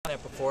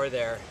4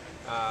 there.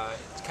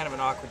 It's kind of an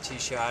awkward tee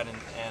shot,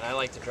 and I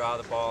like to draw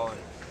the ball, and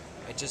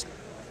I just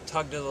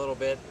tugged it a little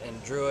bit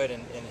and drew it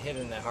and hit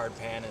it in that hard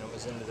pan, and it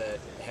was into the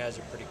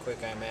hazard pretty quick,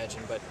 I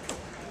imagine. But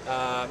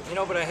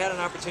but I had an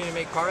opportunity to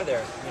make par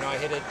there. I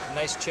hit a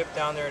nice chip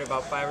down there at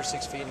about 5 or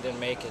 6 feet and didn't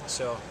make it.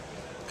 So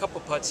a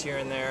couple putts here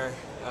and there,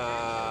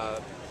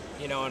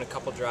 and a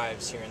couple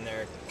drives here and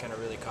there kind of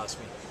really cost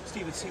me.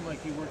 Steve, it seemed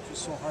like you worked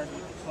so hard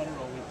with the putter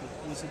all week,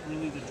 but was it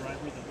really the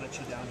driver that let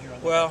you down here on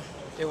the Well,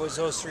 it was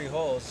those 3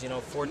 holes,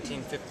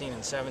 14, 15,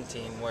 and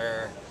 17,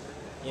 where,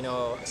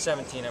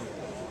 17,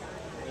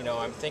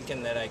 I'm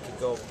thinking that I could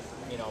go,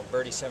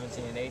 birdie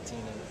 17 and 18,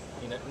 and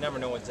you never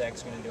know what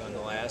Zach's going to do on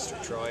the last,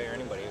 or Troy, or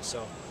anybody.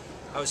 So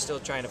I was still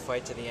trying to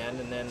fight to the end,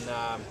 and then,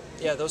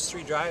 those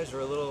 3 drives were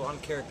a little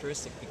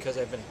uncharacteristic because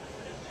I've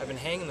been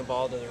hanging the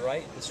ball to the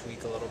right this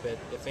week a little bit,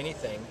 if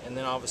anything, and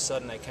then all of a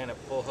sudden I kind of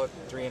pull hooked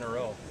 3 in a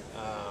row.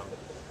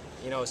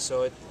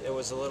 So it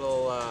was a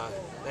little,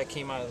 that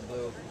came out of the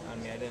blue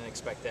on me. I didn't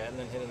expect that, and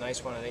then hit a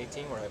nice one at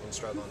 18 where I've been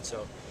struggling.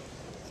 So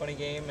funny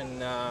game, and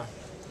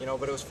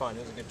but it was fun.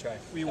 It was a good try.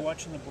 Were you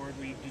watching the board?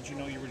 Did you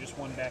know you were just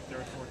one back there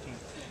at 14?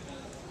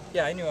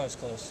 Yeah, I knew I was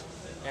close,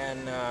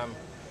 and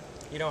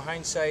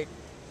hindsight,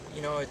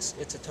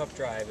 it's a tough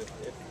drive.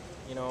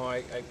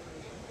 I'm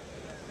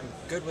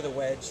good with a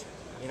wedge.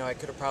 I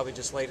could have probably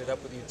just laid it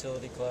up with a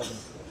utility club and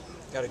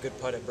got a good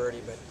putt at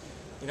birdie, but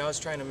I was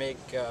trying to make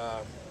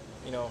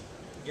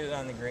get it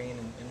on the green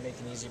and make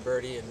an easy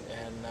birdie, and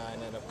it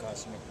ended up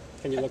costing me.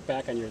 Can you look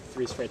back on your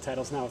 3 straight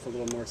titles now with a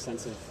little more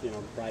sense of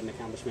pride and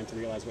accomplishment to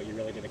realize what you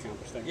really did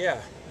accomplish there?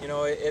 Yeah,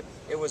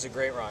 it was a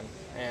great run,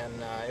 and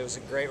it was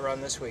a great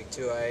run this week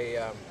too.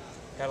 I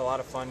had a lot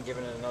of fun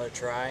giving it another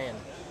try, and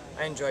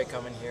I enjoy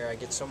coming here. I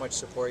get so much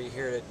support. You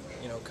hear it,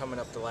 coming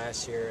up to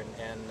last year,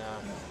 and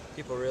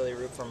people really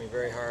root for me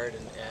very hard,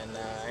 and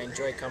I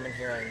enjoy coming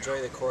here. I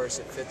enjoy the course.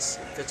 It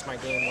fits my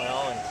game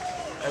well, and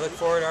I look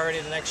forward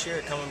already to next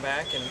year coming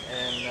back and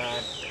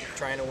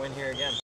trying to win here again.